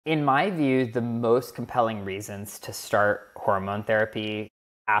In my view, the most compelling reasons to start hormone therapy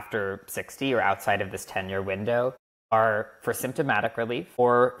after 60 or outside of this 10-year window are for symptomatic relief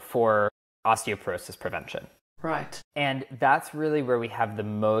or for osteoporosis prevention. Right. And that's really where we have the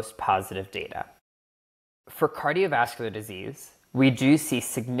most positive data. For cardiovascular disease, we do see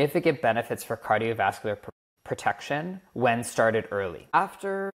significant benefits for cardiovascular protection when started early.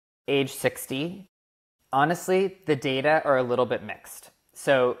 After age 60, honestly, the data are a little bit mixed.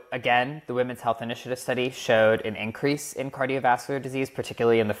 So again, the Women's Health Initiative study showed an increase in cardiovascular disease,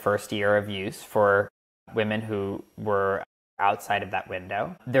 particularly in the first year of use for women who were outside of that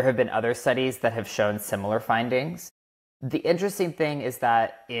window. There have been other studies that have shown similar findings. The interesting thing is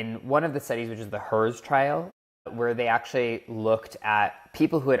that in one of the studies, which is the HERS trial, where they actually looked at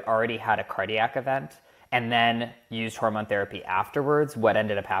people who had already had a cardiac event and then used hormone therapy afterwards, what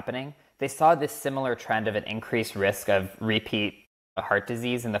ended up happening, they saw this similar trend of an increased risk of repeat heart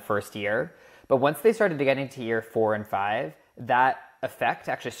disease in the first year. But once they started to get into year 4 and 5, that effect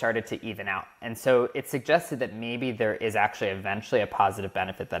actually started to even out. And so it suggested that maybe there is actually eventually a positive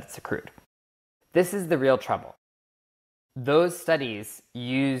benefit that's accrued. This is the real trouble. Those studies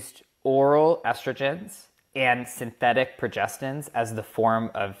used oral estrogens and synthetic progestins as the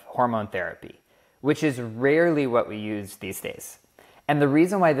form of hormone therapy, which is rarely what we use these days. And the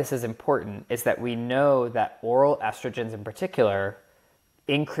reason why this is important is that we know that oral estrogens in particular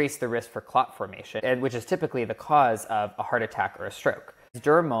increase the risk for clot formation, and which is typically the cause of a heart attack or a stroke.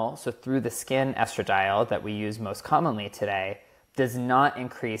 Dermal, so through the skin estradiol that we use most commonly today, does not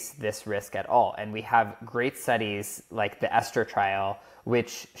increase this risk at all. And we have great studies like the ESTER trial,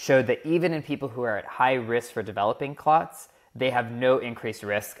 which showed that even in people who are at high risk for developing clots, they have no increased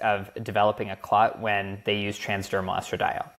risk of developing a clot when they use transdermal estradiol.